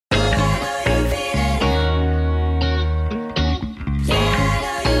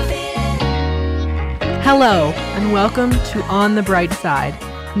Hello, and welcome to On the Bright Side,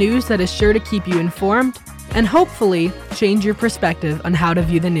 news that is sure to keep you informed and hopefully change your perspective on how to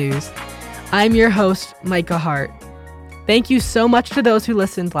view the news. I'm your host, Micah Hart. Thank you so much to those who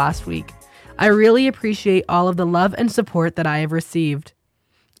listened last week. I really appreciate all of the love and support that I have received.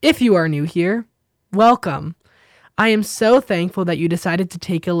 If you are new here, welcome. I am so thankful that you decided to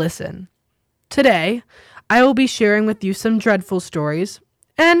take a listen. Today, I will be sharing with you some dreadful stories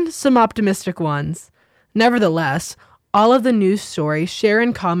and some optimistic ones. Nevertheless, all of the news stories share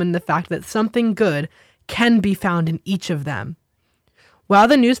in common the fact that something good can be found in each of them. While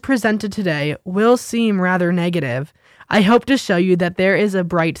the news presented today will seem rather negative, I hope to show you that there is a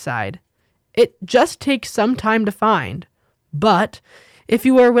bright side. It just takes some time to find, but if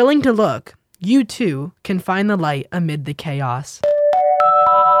you are willing to look, you too can find the light amid the chaos.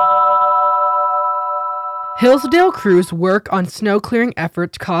 Hillsdale crews work on snow clearing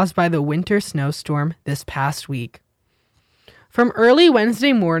efforts caused by the winter snowstorm this past week. From early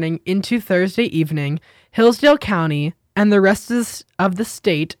Wednesday morning into Thursday evening, Hillsdale County and the rest of the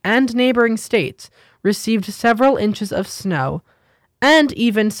state and neighboring states received several inches of snow and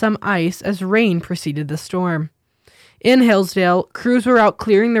even some ice as rain preceded the storm. In Hillsdale, crews were out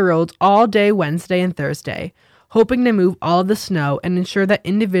clearing the roads all day Wednesday and Thursday, hoping to move all of the snow and ensure that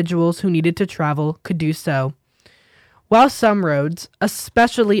individuals who needed to travel could do so. While some roads,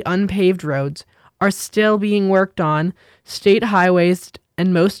 especially unpaved roads, are still being worked on, state highways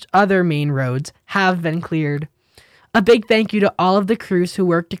and most other main roads have been cleared. A big thank you to all of the crews who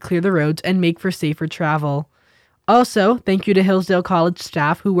work to clear the roads and make for safer travel. Also, thank you to Hillsdale College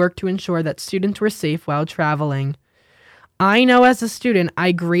staff who work to ensure that students were safe while traveling. I know as a student,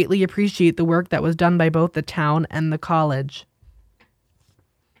 I greatly appreciate the work that was done by both the town and the college.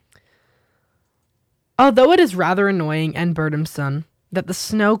 Although it is rather annoying and burdensome that the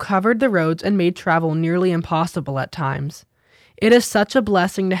snow covered the roads and made travel nearly impossible at times, it is such a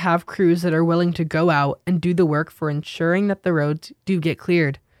blessing to have crews that are willing to go out and do the work for ensuring that the roads do get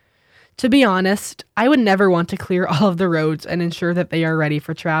cleared. To be honest, I would never want to clear all of the roads and ensure that they are ready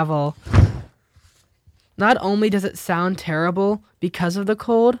for travel. Not only does it sound terrible because of the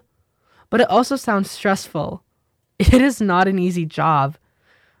cold, but it also sounds stressful. It is not an easy job.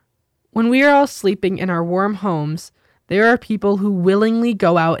 When we are all sleeping in our warm homes, there are people who willingly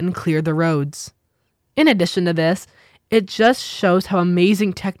go out and clear the roads. In addition to this, it just shows how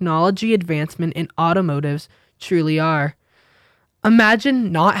amazing technology advancement in automotives truly are.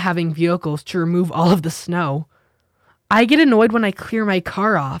 Imagine not having vehicles to remove all of the snow. I get annoyed when I clear my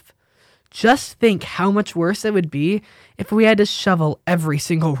car off. Just think how much worse it would be if we had to shovel every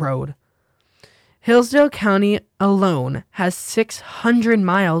single road. Hillsdale County alone has 600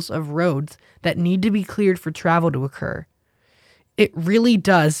 miles of roads that need to be cleared for travel to occur. It really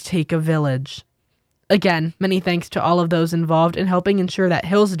does take a village. Again, many thanks to all of those involved in helping ensure that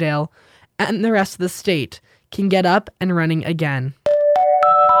Hillsdale and the rest of the state can get up and running again.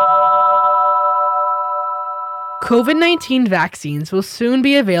 COVID-19 vaccines will soon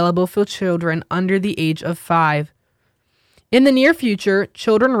be available for children under the age of 5. In the near future,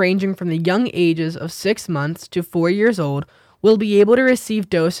 children ranging from the young ages of 6 months to 4 years old will be able to receive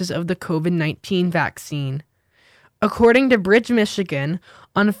doses of the COVID-19 vaccine. According to Bridge, Michigan,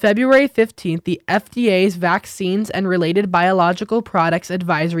 on February 15th, the FDA's Vaccines and Related Biological Products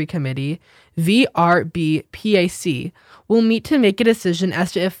Advisory Committee, VRBPAC, will meet to make a decision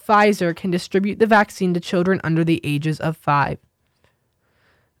as to if Pfizer can distribute the vaccine to children under the ages of 5.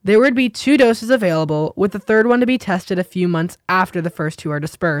 There would be 2 doses available, with the third one to be tested a few months after the first 2 are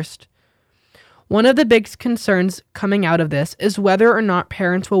dispersed. One of the big concerns coming out of this is whether or not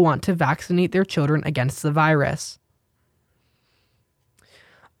parents will want to vaccinate their children against the virus.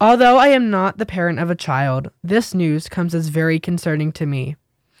 Although I am not the parent of a child, this news comes as very concerning to me.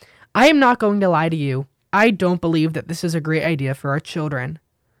 I am not going to lie to you. I don't believe that this is a great idea for our children.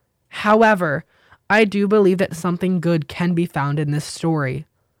 However, I do believe that something good can be found in this story.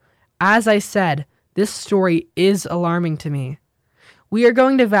 As I said, this story is alarming to me. We are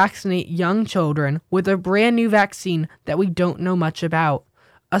going to vaccinate young children with a brand new vaccine that we don't know much about,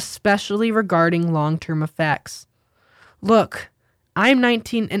 especially regarding long-term effects. Look, I'm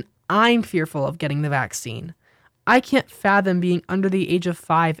 19 and I'm fearful of getting the vaccine. I can't fathom being under the age of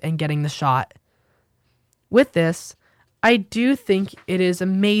 5 and getting the shot. With this, I do think it is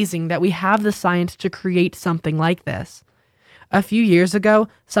amazing that we have the science to create something like this. A few years ago,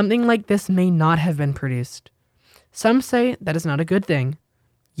 something like this may not have been produced. Some say that is not a good thing.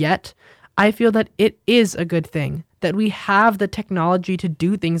 Yet, I feel that it is a good thing that we have the technology to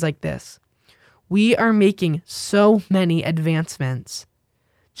do things like this. We are making so many advancements.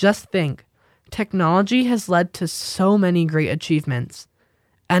 Just think, Technology has led to so many great achievements,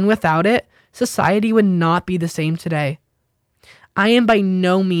 and without it, society would not be the same today. I am by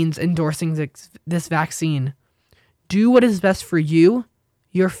no means endorsing this vaccine. Do what is best for you,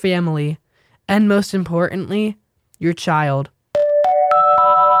 your family, and most importantly, your child.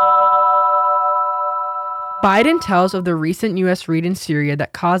 Biden tells of the recent U.S. raid in Syria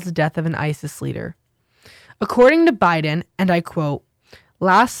that caused the death of an ISIS leader. According to Biden, and I quote,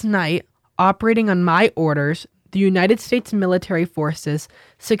 "Last night, operating on my orders, the United States military forces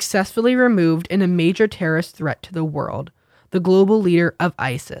successfully removed in a major terrorist threat to the world the global leader of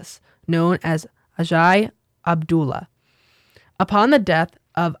ISIS, known as Ajay Abdullah. Upon the death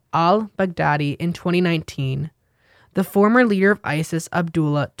of al-Baghdadi in 2019, the former leader of ISIS,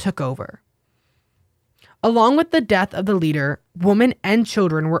 Abdullah, took over. Along with the death of the leader, women and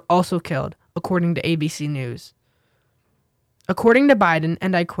children were also killed, according to ABC News. According to Biden,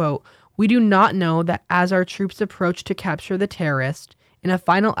 and I quote, "We do not know that as our troops approached to capture the terrorist, in a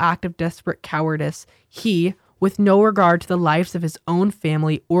final act of desperate cowardice, he, with no regard to the lives of his own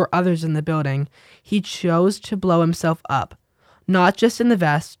family or others in the building, he chose to blow himself up, not just in the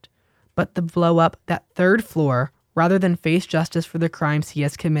vest, but to blow up that third floor rather than face justice for the crimes he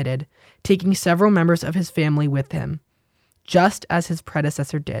has committed, taking several members of his family with him, just as his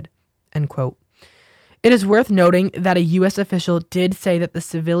predecessor did." End quote. It is worth noting that a U.S. official did say that the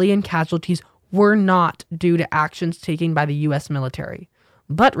civilian casualties were not due to actions taken by the U.S. military,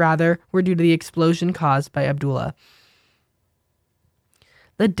 but rather were due to the explosion caused by Abdullah.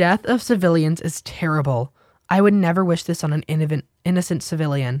 The death of civilians is terrible. I would never wish this on an innocent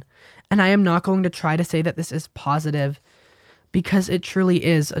civilian, and I am not going to try to say that this is positive, because it truly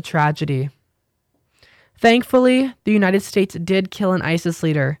is a tragedy. Thankfully, the United States did kill an ISIS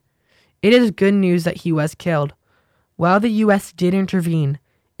leader. It is good news that he was killed. While the U.S. did intervene,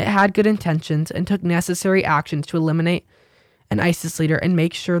 it had good intentions and took necessary actions to eliminate an ISIS leader and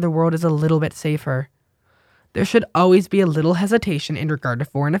make sure the world is a little bit safer. There should always be a little hesitation in regard to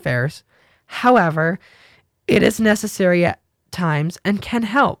foreign affairs. However, it is necessary at times and can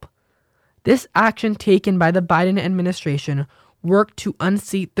help. This action taken by the Biden administration worked to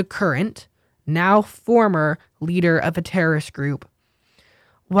unseat the current, now former, leader of a terrorist group.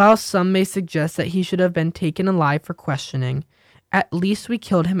 While some may suggest that he should have been taken alive for questioning, at least we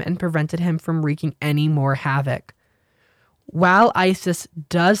killed him and prevented him from wreaking any more havoc. While ISIS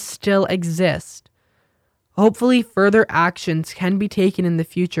does still exist, hopefully further actions can be taken in the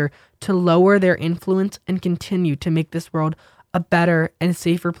future to lower their influence and continue to make this world a better and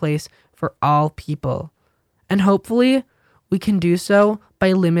safer place for all people. And hopefully we can do so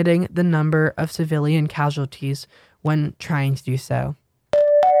by limiting the number of civilian casualties when trying to do so.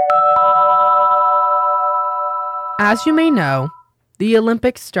 As you may know, the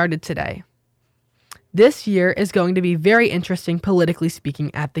Olympics started today. This year is going to be very interesting politically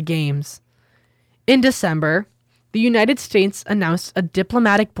speaking at the Games. In December, the United States announced a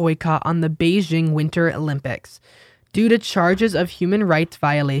diplomatic boycott on the Beijing Winter Olympics due to charges of human rights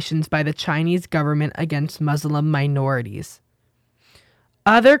violations by the Chinese government against Muslim minorities.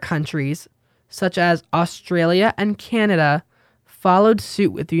 Other countries, such as Australia and Canada, followed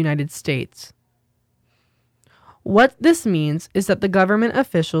suit with the United States. What this means is that the government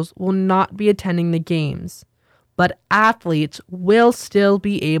officials will not be attending the Games, but athletes will still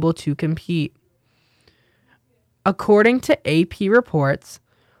be able to compete. According to AP reports,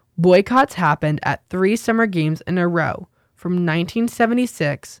 boycotts happened at 3 Summer Games in a row from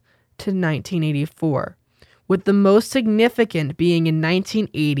 1976 to 1984, with the most significant being in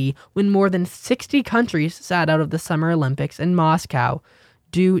 1980 when more than 60 countries sat out of the Summer Olympics in Moscow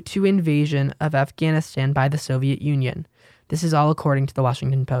due to invasion of Afghanistan by the Soviet Union. This is all according to the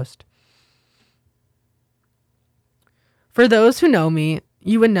Washington Post. For those who know me,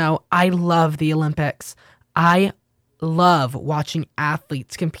 you would know I love the Olympics. I love watching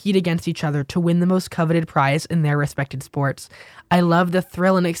athletes compete against each other to win the most coveted prize in their respected sports. I love the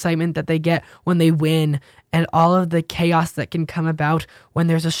thrill and excitement that they get when they win and all of the chaos that can come about when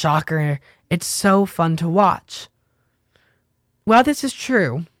there's a shocker. It's so fun to watch. While this is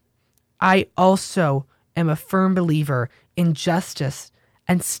true, I also am a firm believer in justice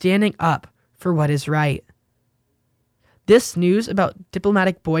and standing up for what is right. This news about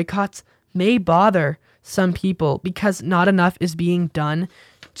diplomatic boycotts may bother some people because not enough is being done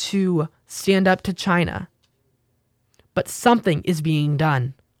to stand up to China. But something is being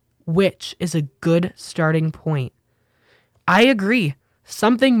done, which is a good starting point. I agree,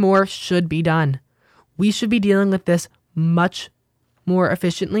 something more should be done. We should be dealing with this much more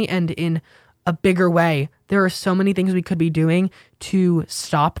efficiently and in a bigger way. There are so many things we could be doing to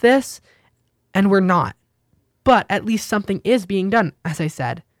stop this, and we're not. But at least something is being done, as I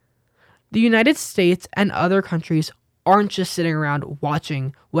said. The United States and other countries aren't just sitting around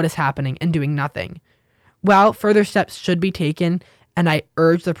watching what is happening and doing nothing. While further steps should be taken, and I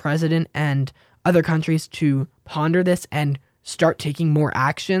urge the president and other countries to ponder this and start taking more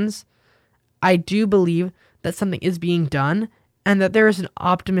actions, I do believe that something is being done and that there is an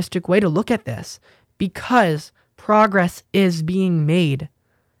optimistic way to look at this because progress is being made.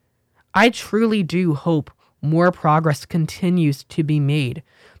 I truly do hope more progress continues to be made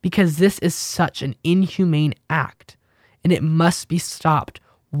because this is such an inhumane act and it must be stopped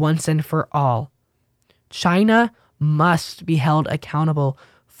once and for all. China must be held accountable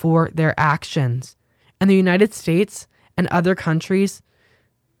for their actions, and the United States and other countries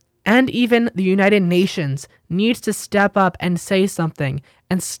and even the United Nations needs to step up and say something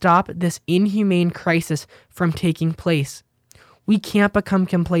and stop this inhumane crisis from taking place. We can't become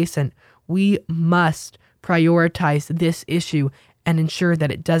complacent. We must prioritize this issue and ensure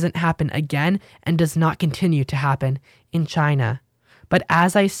that it doesn't happen again and does not continue to happen in China. But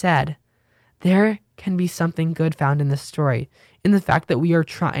as I said, there can be something good found in this story, in the fact that we are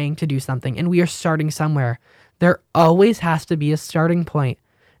trying to do something and we are starting somewhere. There always has to be a starting point,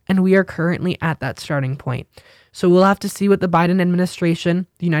 and we are currently at that starting point. So we'll have to see what the Biden administration,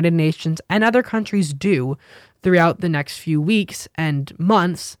 the United Nations, and other countries do throughout the next few weeks and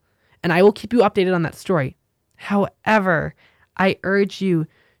months, and I will keep you updated on that story. However, I urge you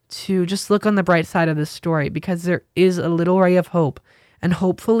to just look on the bright side of this story because there is a little ray of hope, and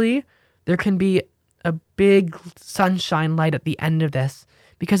hopefully there can be a big sunshine light at the end of this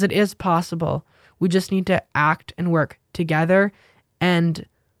because it is possible. We just need to act and work together and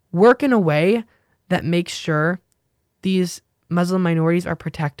work in a way that makes sure these Muslim minorities are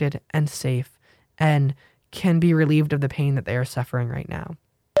protected and safe and can be relieved of the pain that they are suffering right now.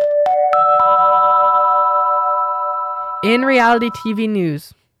 In reality TV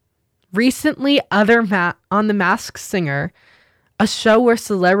news, recently on The Masked Singer, a show where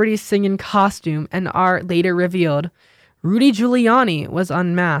celebrities sing in costume and are later revealed, Rudy Giuliani was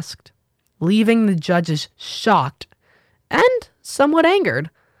unmasked, leaving the judges shocked and somewhat angered.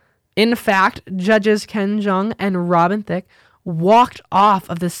 In fact, judges Ken Jeong and Robin Thicke walked off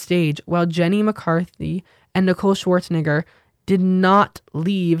of the stage while Jenny McCarthy and Nicole Schwarzenegger did not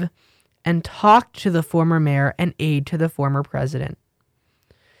leave and talk to the former mayor and aide to the former president.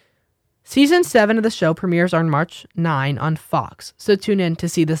 Season 7 of the show premieres on March 9 on Fox, so tune in to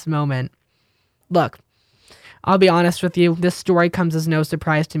see this moment. Look, I'll be honest with you, this story comes as no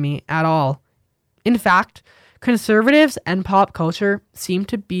surprise to me at all. In fact, conservatives and pop culture seem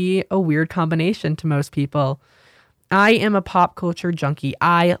to be a weird combination to most people. I am a pop culture junkie.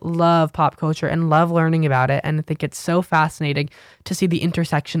 I love pop culture and love learning about it, and I think it's so fascinating to see the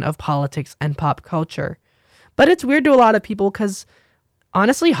intersection of politics and pop culture. But it's weird to a lot of people because,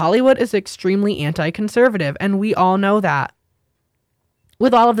 honestly, Hollywood is extremely anti-conservative, and we all know that.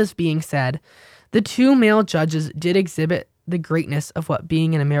 With all of this being said, the two male judges did exhibit the greatness of what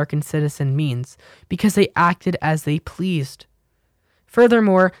being an American citizen means because they acted as they pleased.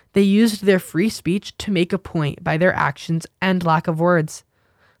 Furthermore, they used their free speech to make a point by their actions and lack of words.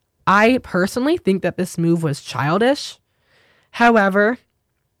 I personally think that this move was childish. However,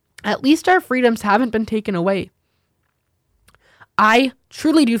 at least our freedoms haven't been taken away. I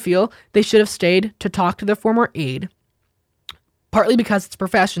truly do feel they should have stayed to talk to their former aide, partly because it's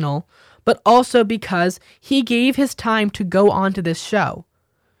professional, but also because he gave his time to go onto this show.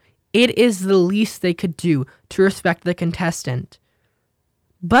 It is the least they could do to respect the contestant.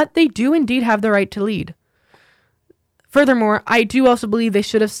 But they do indeed have the right to lead. Furthermore, I do also believe they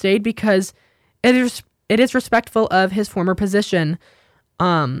should have stayed because it is respectful of his former position.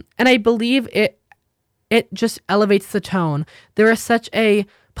 And I believe it just elevates the tone. There is such a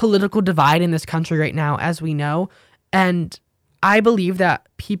political divide in this country right now, as we know. And I believe that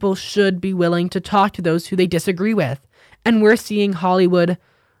people should be willing to talk to those who they disagree with. And we're seeing Hollywood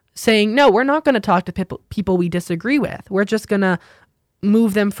saying, no, we're not going to talk to people we disagree with. We're just going to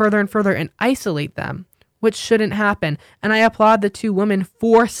move them further and further and isolate them, which shouldn't happen. And I applaud the two women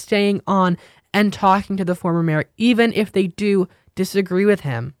for staying on and talking to the former mayor, even if they do disagree with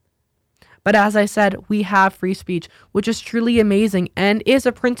him. But as I said, we have free speech, which is truly amazing and is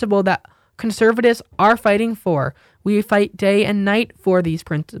a principle that conservatives are fighting for. We fight day and night for these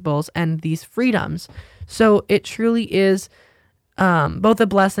principles and these freedoms. So it truly is both a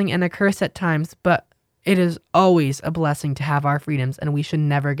blessing and a curse at times, but it is always a blessing to have our freedoms, and we should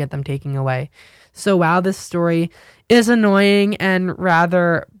never get them taken away. So while this story is annoying and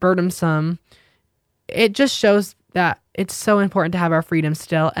rather burdensome, it just shows that it's so important to have our freedom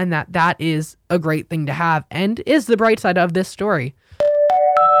still, and that is a great thing to have and is the bright side of this story.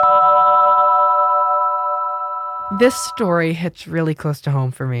 This story hits really close to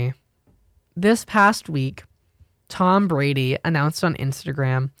home for me. This past week, Tom Brady announced on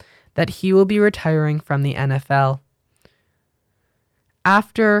Instagram that he will be retiring from the NFL.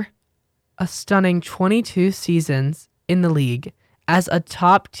 After a stunning 22 seasons in the league as a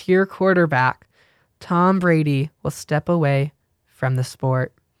top-tier quarterback, Tom Brady will step away from the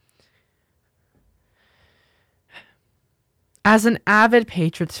sport. As an avid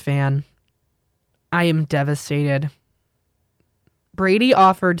Patriots fan, I am devastated. Brady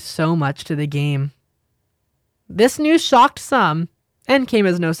offered so much to the game. This news shocked some and came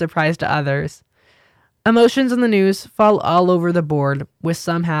as no surprise to others. Emotions in the news fall all over the board, with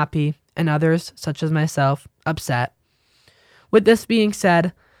some happy and others, such as myself, upset. With this being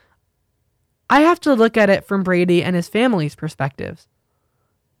said, I have to look at it from Brady and his family's perspectives.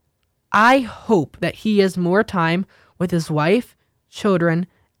 I hope that he has more time with his wife, children,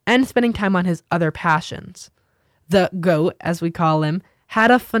 and spending time on his other passions. The GOAT, as we call him,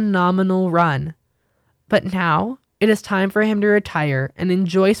 had a phenomenal run. But now it is time for him to retire and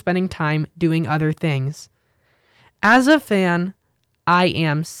enjoy spending time doing other things. As a fan, I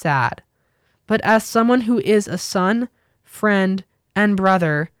am sad. But as someone who is a son, friend, and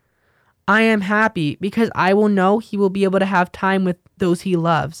brother, I am happy because I will know he will be able to have time with those he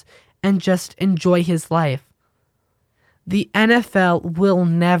loves and just enjoy his life. The NFL will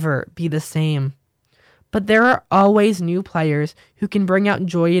never be the same. But there are always new players who can bring out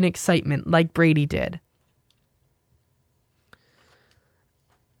joy and excitement like Brady did.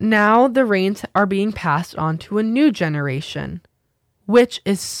 Now the reins are being passed on to a new generation, which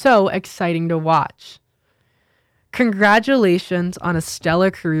is so exciting to watch. Congratulations on a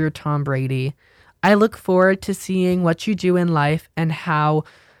stellar career, Tom Brady. I look forward to seeing what you do in life and how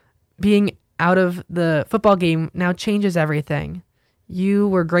being out of the football game now changes everything. You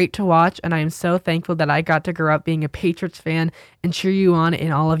were great to watch, and I am so thankful that I got to grow up being a Patriots fan and cheer you on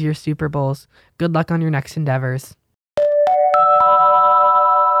in all of your Super Bowls. Good luck on your next endeavors.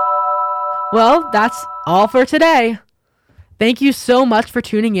 Well, that's all for today. Thank you so much for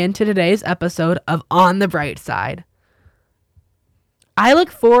tuning in to today's episode of On the Bright Side. I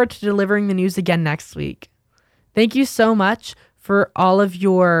look forward to delivering the news again next week. Thank you so much for all of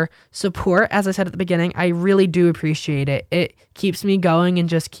your support. As I said at the beginning, I really do appreciate it. It keeps me going and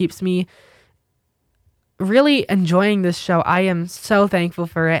just keeps me really enjoying this show. I am so thankful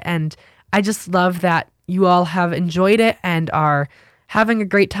for it, and I just love that you all have enjoyed it and are having a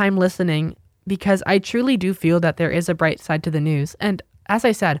great time listening, because I truly do feel that there is a bright side to the news. And as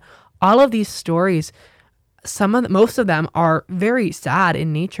I said, all of these stories, most of them are very sad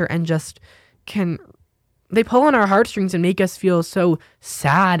in nature and just they pull on our heartstrings and make us feel so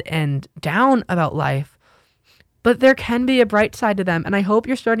sad and down about life. But there can be a bright side to them, and I hope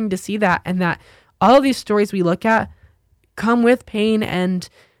you're starting to see that, and that all of these stories we look at come with pain and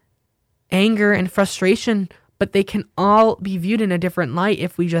anger and frustration, but they can all be viewed in a different light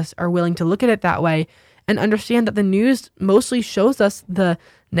if we just are willing to look at it that way and understand that the news mostly shows us the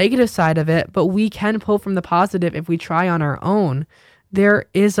negative side of it, but we can pull from the positive if we try on our own. There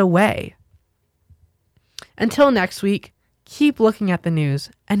is a way. Until next week, keep looking at the news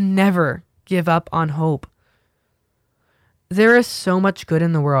and never give up on hope. There is so much good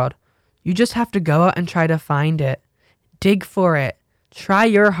in the world. You just have to go out and try to find it. Dig for it. Try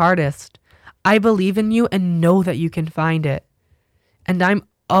your hardest. I believe in you and know that you can find it. And I'm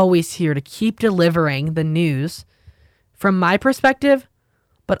always here to keep delivering the news from my perspective,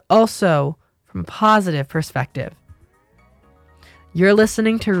 but also from a positive perspective. You're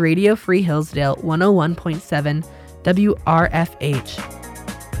listening to Radio Free Hillsdale 101.7 WRFH.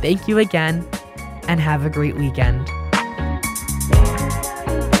 Thank you again, and have a great weekend.